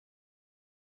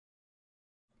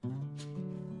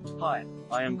Hi,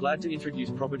 I am glad to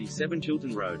introduce property 7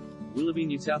 Chiltern Road, Willoughby,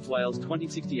 New South Wales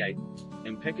 2068.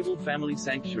 Impeccable family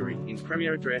sanctuary in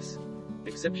premier address.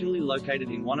 Exceptionally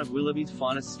located in one of Willoughby's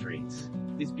finest streets.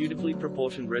 This beautifully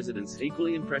proportioned residence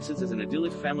equally impresses as an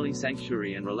idyllic family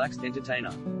sanctuary and relaxed entertainer.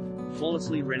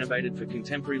 Flawlessly renovated for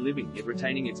contemporary living yet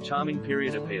retaining its charming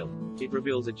period appeal, it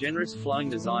reveals a generous flowing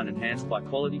design enhanced by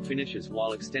quality finishes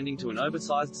while extending to an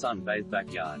oversized sun-bathed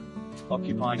backyard.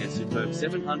 Occupying a superb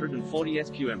 740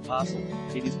 sqm parcel,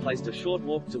 it is placed a short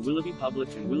walk to Willoughby Public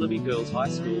and Willoughby Girls High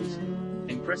Schools.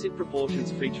 Impressive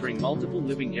proportions featuring multiple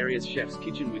living areas, chef's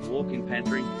kitchen with walk-in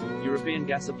pantry, European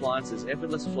gas appliances,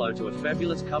 effortless flow to a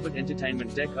fabulous covered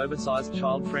entertainment deck, oversized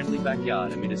child-friendly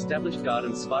backyard amid established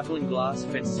gardens, sparkling glass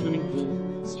fenced swimming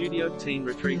pool, studio, teen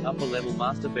retreat, upper level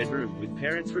master bedroom with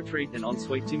parents retreat and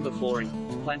ensuite, timber flooring,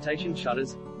 plantation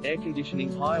shutters, air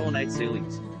conditioning, high ornate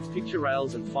ceilings, picture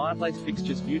rails and fireplace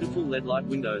fixtures, beautiful LED light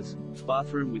windows,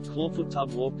 bathroom with clawfoot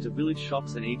tub, walk to village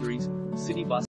shops and eateries, city bus